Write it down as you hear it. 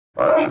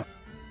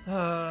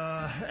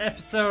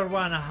Episode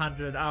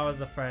 100, I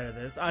was afraid of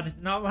this. I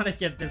did not want to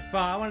get this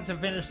far. I wanted to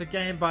finish the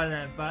game by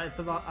then, but it's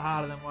a lot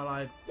harder than what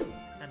I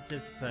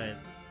anticipated.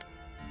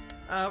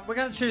 We're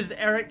gonna choose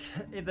Eric,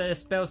 the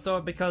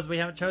Spellsword, because we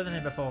haven't chosen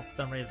him before for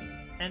some reason.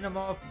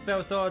 Endomorph,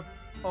 Spellsword,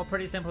 all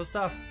pretty simple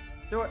stuff.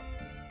 Do it.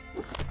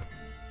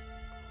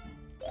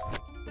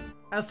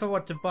 As for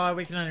what to buy,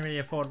 we can only really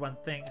afford one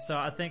thing, so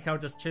I think I'll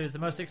just choose the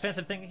most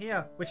expensive thing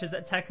here, which is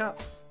Attack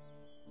Up.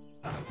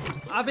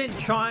 I've been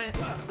trying.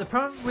 The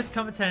problem with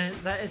commentating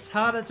is that it's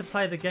harder to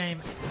play the game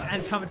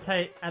and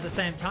commentate at the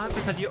same time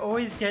because you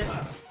always get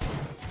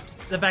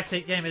the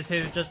backseat gamers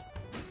who just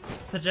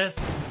suggest,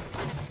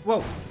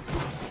 whoa,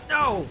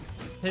 no,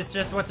 who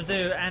suggest what to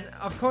do, and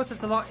of course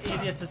it's a lot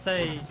easier to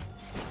say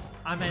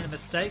I made a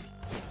mistake.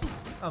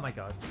 Oh my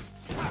god,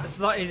 it's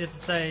a lot easier to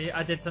say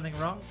I did something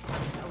wrong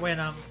when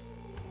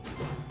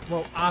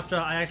well, after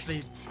I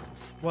actually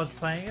was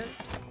playing it,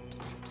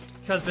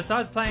 because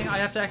besides playing, I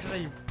have to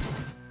actually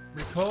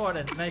record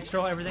and make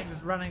sure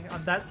everything's running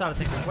on that side of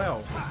things as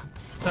well.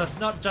 So it's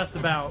not just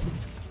about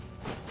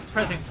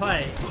pressing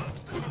play.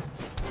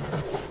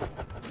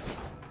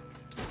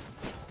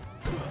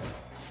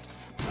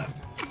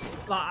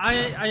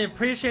 Like, I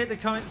appreciate the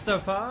comments so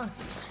far,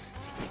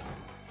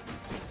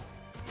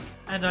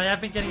 and I have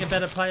been getting a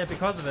better player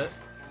because of it,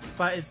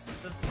 but it's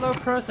a slow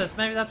process.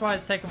 Maybe that's why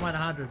it's taken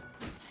 100.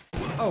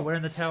 Oh, we're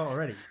in the tower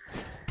already.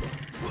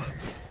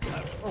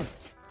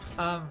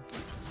 Oh,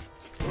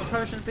 what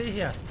probably shouldn't be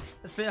here.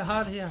 It's a bit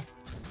hard here.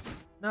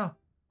 No.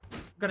 I'm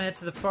gonna head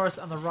to the forest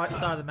on the right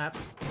side of the map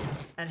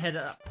and head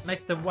up.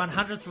 Make the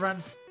 100th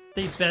run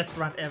the best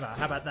run ever.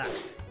 How about that?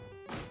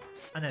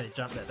 I nearly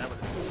jumped there. That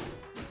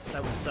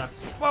would suck.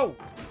 Whoa!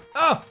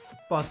 Oh!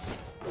 Boss.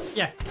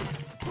 Yeah.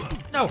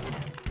 No!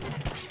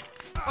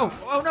 Oh!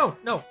 Oh no!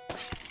 No!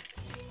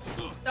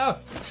 No!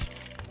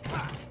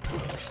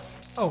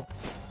 Oh.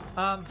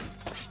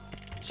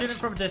 Shooting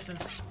from a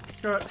distance.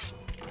 Screw it.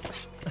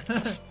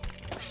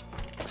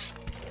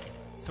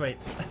 Sweet.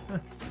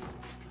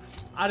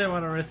 I don't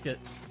want to risk it.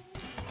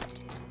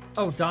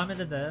 Oh,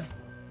 diamond in there.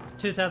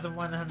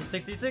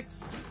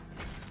 2,166.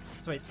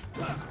 Sweet.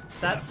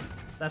 That's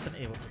an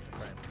evil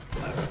frame.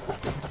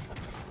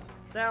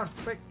 Down,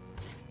 quick.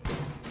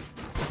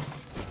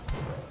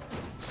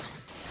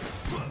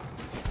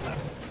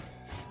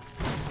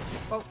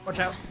 Oh, watch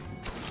out.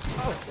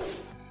 Oh.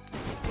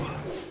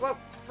 Whoa,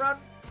 run.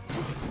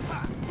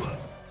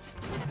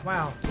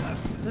 Wow,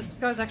 this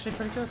guy's actually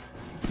pretty good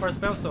for a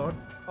spell sword.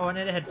 Oh, I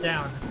need to head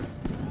down.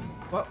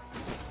 What?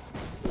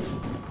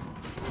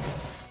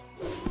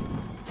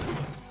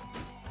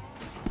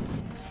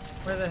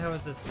 Where the hell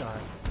is this guy?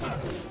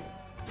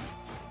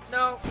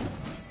 No!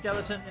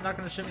 Skeleton, you're not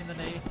gonna shoot me in the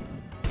knee.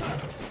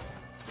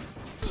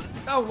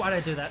 Oh, why'd I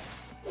do that?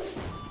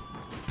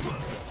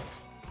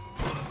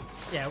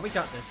 Yeah, we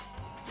got this.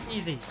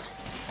 Easy.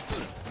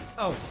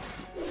 Oh.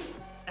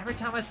 Every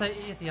time I say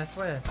easy, I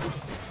swear.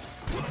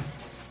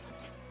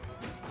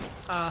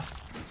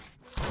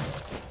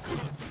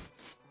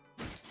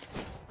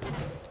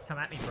 Come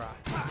at me, brah.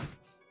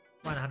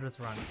 100th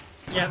run.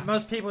 Yeah,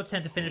 most people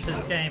tend to finish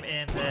this game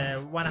in their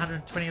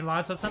 120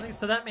 lives or something,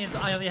 so that means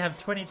I only have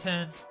 20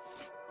 turns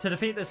to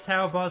defeat this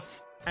tower boss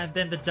and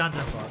then the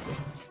dungeon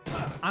boss.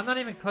 I'm not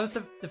even close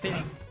to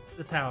defeating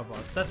the tower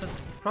boss. That's a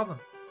problem.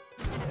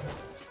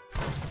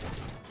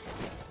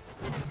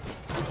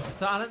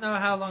 So I don't know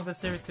how long this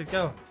series could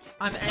go.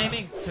 I'm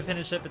aiming to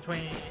finish it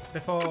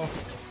before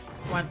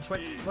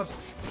 120.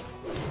 Whoops.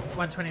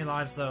 120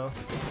 lives though.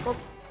 Whoop.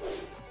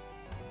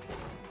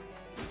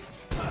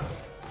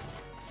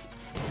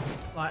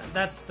 Like,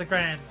 that's the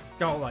grand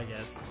goal, I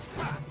guess.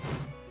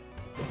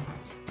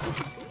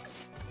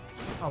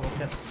 Oh, we'll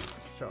get it.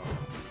 Sure.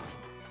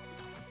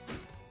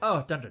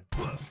 Oh, dungeon.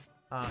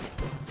 Oh!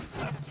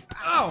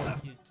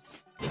 You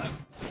sticky.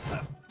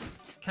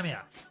 Come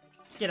here.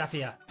 Get up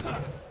here.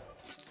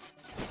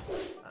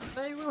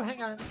 Maybe we'll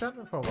hang out in the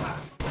dungeon for a while.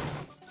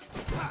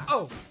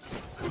 Oh!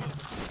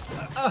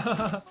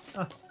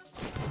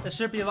 There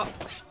should be a lot.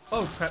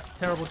 Oh crap.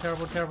 Terrible,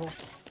 terrible, terrible.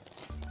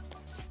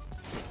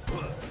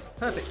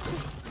 Perfect.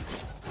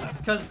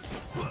 Because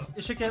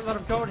you should get a lot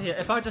of gold here.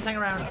 If I just hang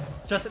around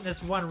just in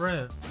this one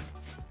room,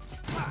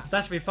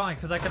 that should be fine,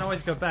 because I can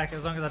always go back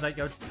as long as I don't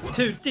go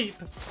too deep.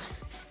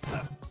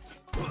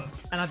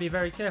 And I'd be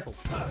very careful.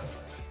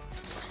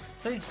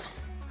 See?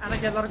 And I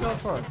get a lot of gold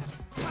for it.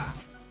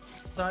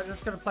 So I'm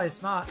just gonna play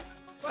smart.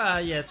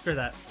 Well, yeah, screw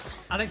that.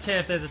 I don't care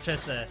if there's a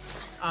chest there.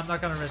 I'm not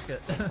gonna risk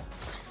it.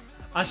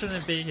 I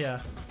shouldn't be here.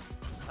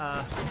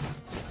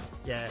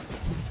 Yeah.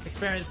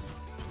 Experience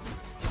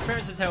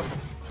is helpful.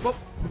 Whoop.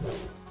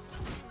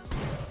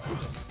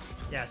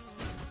 Yes.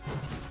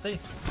 See?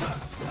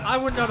 I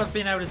would not have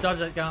been able to dodge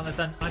that guy unless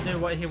I knew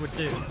what he would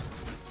do.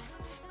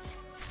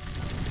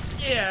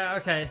 Yeah,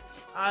 okay.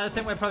 I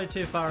think we're probably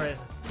too far in.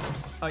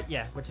 Oh,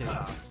 yeah, we're too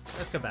far.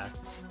 Let's go back.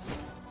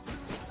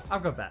 I'll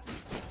go back.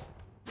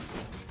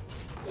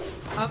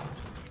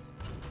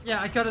 Yeah,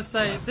 I gotta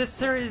say, this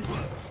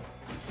series,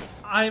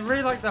 I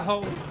really like the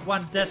whole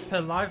one death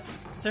per life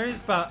series,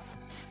 but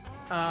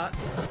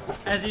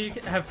as you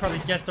have probably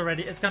guessed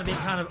already, it's going to be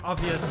kind of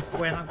obvious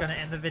when I'm going to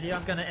end the video.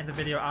 I'm going to end the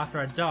video after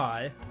I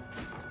die.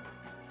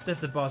 This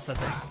is the boss, I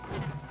think.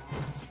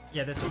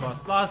 Yeah, this is the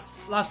boss.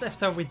 Last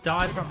episode we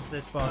died from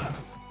this boss.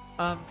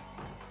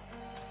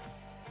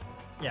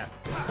 Yeah.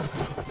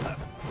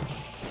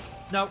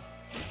 No.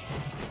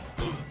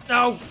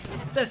 No!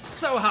 They're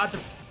so hard to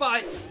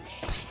fight!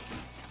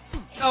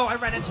 Oh, I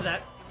ran into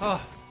that.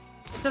 Oh,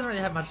 it doesn't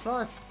really have much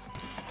life.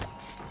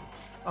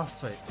 Oh,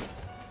 sweet.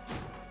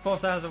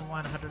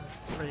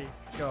 4,103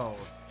 gold.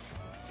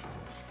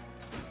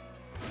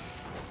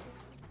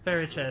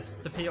 Fairy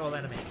chest. Defeat all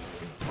enemies.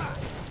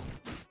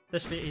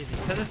 This should be easy,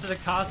 because this is a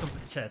castle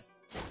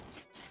chest.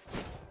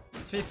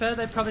 To be fair,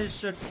 they probably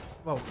should...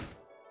 Whoa.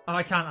 Oh,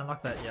 I can't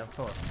unlock that yet, of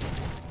course.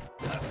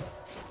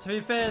 To be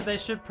fair, they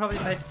should probably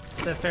make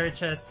the fairy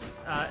chests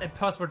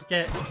impossible to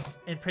get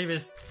in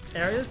previous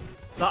areas.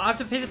 But I've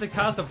defeated the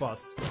castle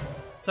boss,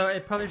 so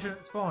it probably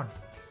shouldn't spawn.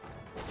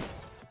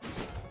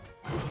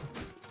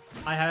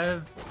 I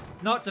have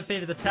not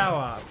defeated the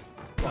tower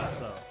boss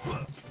though.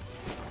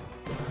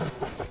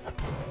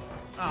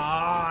 Oh,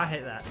 I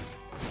hate that.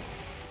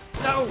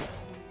 No!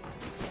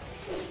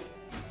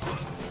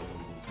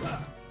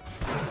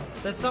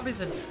 There's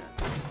zombies in...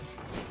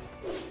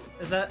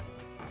 Is that...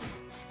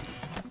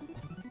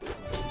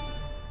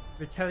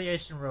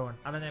 Retaliation Ruin.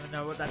 I don't even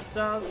know what that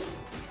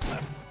does.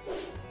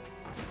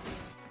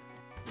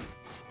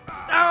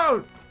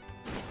 No!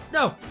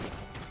 No!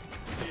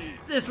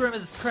 This room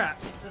is crap.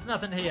 There's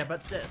nothing here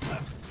but death.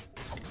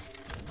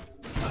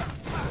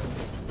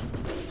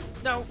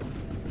 No!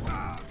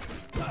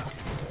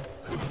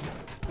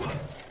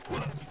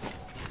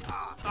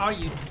 Are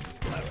you?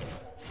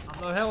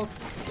 I'm low health.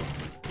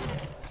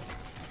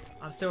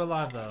 I'm still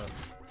alive though.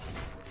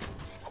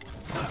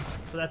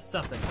 So that's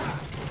something.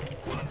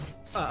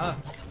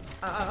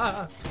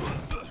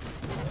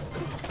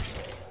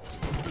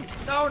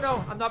 No,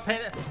 no, I'm not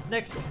paying it.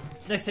 Next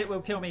hit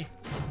will kill me.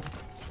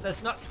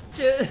 Let's not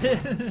get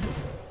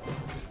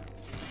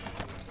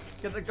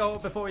the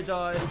gold before we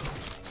die.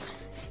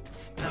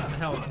 That's some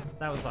health.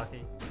 That was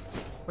lucky.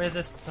 Where's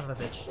this son of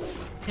a bitch?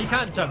 He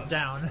can't jump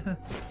down.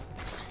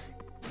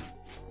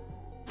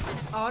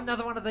 Oh,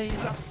 another one of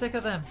these. I'm sick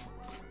of them.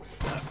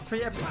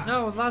 3 episodes.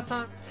 No, last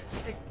time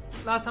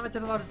it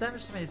did a lot of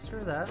damage to me.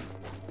 Screw that.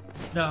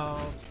 No.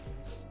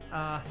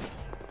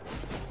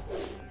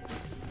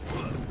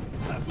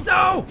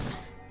 No!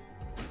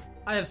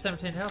 I have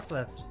 17 health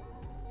left.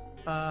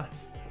 What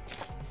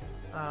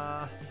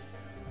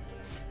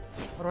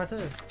do I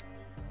do?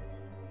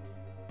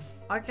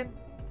 I can...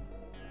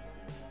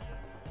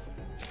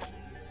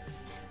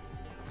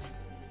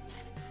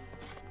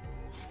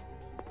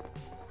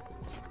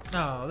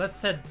 No,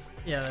 let's head...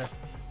 Yeah,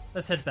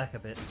 let's head back a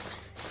bit.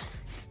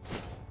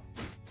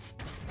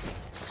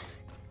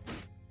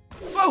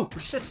 Oh,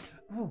 shit!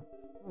 Ooh,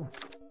 ooh.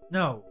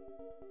 No.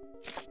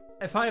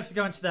 If I have to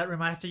go into that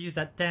room, I have to use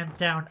that damn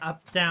down,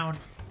 up, down,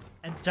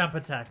 and jump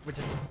attack, which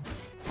is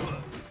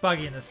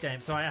buggy in this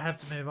game, so I have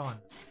to move on.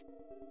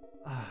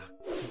 Ah,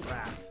 oh,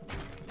 crap.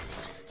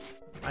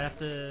 I have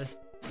to...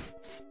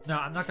 No,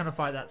 I'm not gonna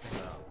fight that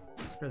thing though.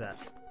 Screw that.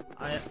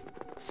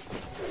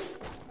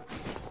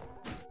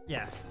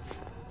 Yeah.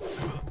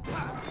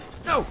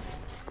 No!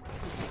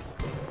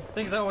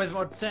 Things are always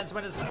more tense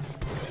when it's...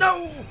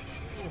 No!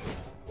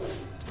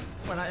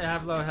 When I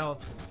have low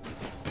health.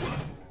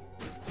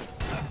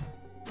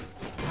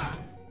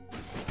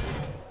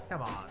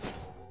 Come on.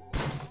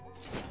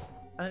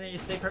 Any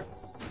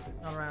secrets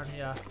around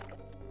here?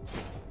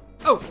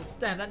 Oh!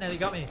 Damn, that nearly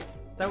got me.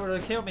 That would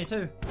have killed me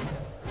too.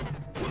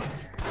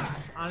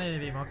 I need to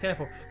be more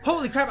careful.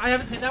 Holy crap, I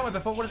haven't seen that one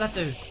before. What does that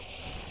do?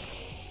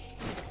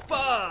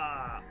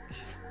 Fuck!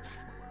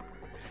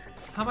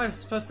 How am I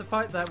supposed to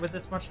fight that with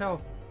this much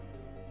health?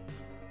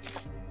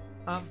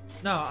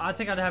 No, I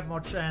think I'd have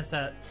more chance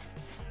at...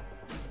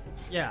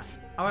 Yeah,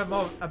 I would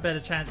have a better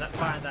chance at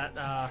fighting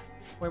that,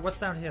 Wait, what's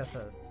down here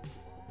first?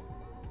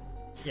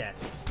 Yeah.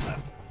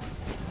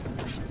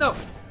 No!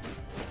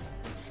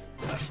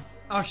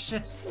 Oh,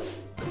 shit.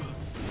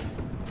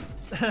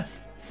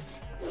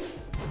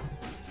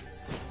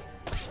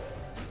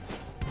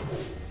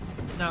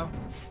 No.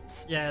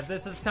 Yeah,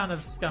 this is kind of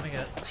scumming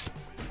it.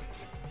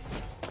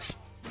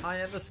 I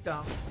am the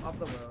scum of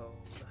the world.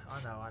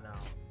 I know, I know.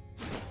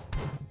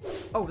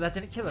 Oh, that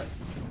didn't kill it.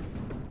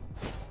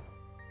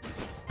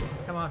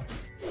 Come on.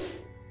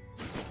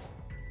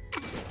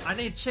 I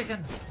need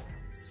chicken.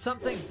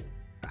 Something.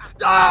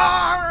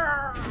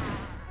 Ah!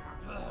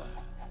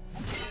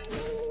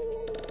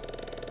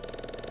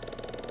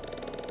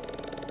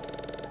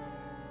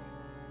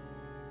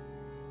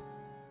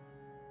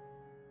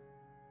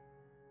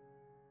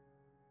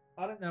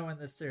 I don't know when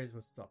this series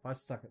will stop. I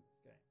suck at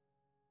this game.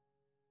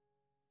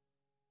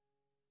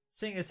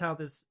 Seeing as how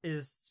this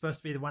is supposed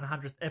to be the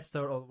 100th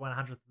episode or the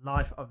 100th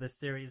life of this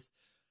series,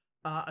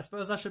 I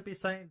suppose I should be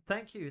saying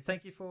thank you.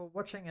 Thank you for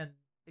watching and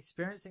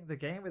experiencing the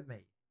game with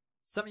me.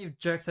 Some of you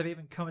jerks have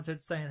even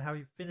commented saying how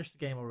you finished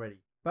the game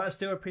already. But I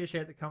still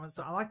appreciate the comments.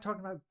 So I like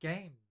talking about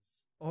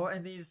games. Or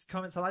in these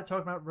comments, I like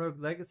talking about Rogue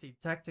Legacy,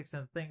 tactics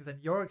and things,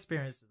 and your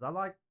experiences. I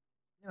like,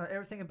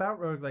 everything about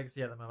Rogue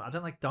Legacy at the moment. I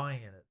don't like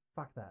dying in it.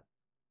 Fuck that.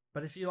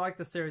 But if you like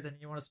the series and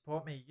you want to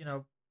support me,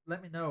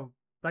 let me know.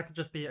 That could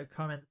just be a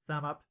comment,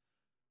 thumb up,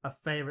 a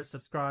favorite,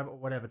 subscribe, or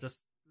whatever.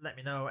 Just let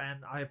me know, and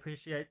I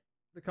appreciate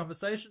the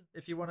conversation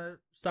if you want to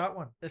start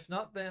one. If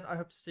not, then I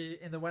hope to see you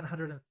in the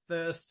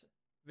 101st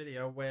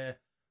video, where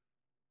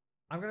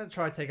I'm going to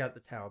try to take out the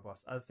tower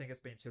boss. I think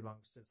it's been too long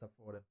since I've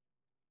fought him.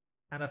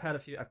 And I've had a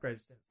few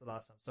upgrades since the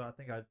last time, so I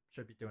think I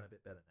should be doing a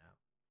bit better now.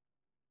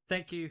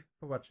 Thank you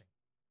for watching.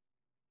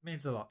 It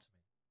means a lot.